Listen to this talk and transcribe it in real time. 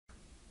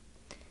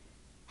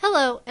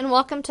Hello and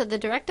welcome to the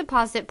direct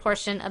deposit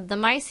portion of the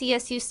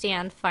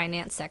MyCSUStan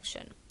finance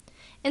section.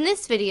 In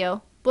this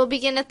video, we'll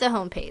begin at the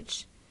home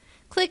page.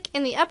 Click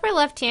in the upper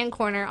left-hand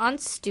corner on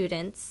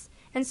Students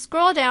and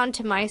scroll down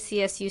to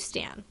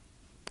MyCSUStan.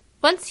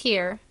 Once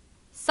here,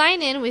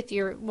 sign in with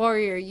your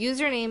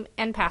username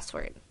and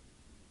password.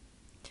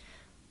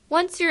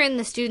 Once you're in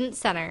the Student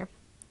Center,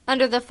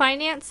 under the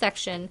Finance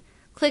section,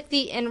 click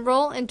the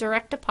Enroll and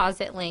Direct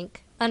Deposit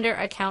link under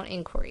Account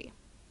Inquiry.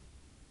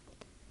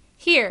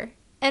 Here,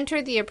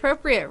 enter the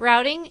appropriate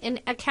routing and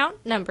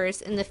account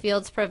numbers in the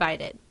fields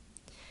provided.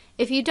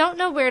 If you don't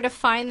know where to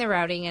find the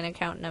routing and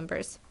account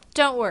numbers,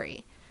 don't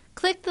worry.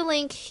 Click the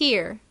link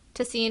here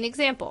to see an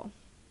example.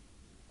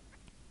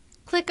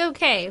 Click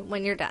OK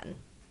when you're done.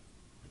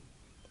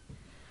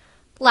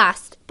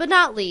 Last but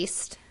not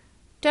least,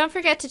 don't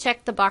forget to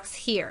check the box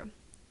here.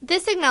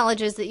 This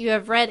acknowledges that you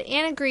have read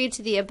and agreed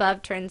to the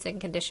above terms and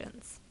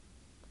conditions.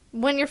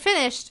 When you're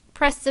finished,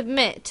 press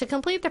Submit to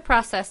complete the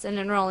process in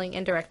enrolling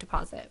in direct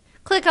deposit.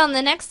 Click on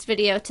the next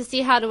video to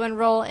see how to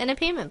enroll in a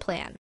payment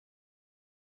plan.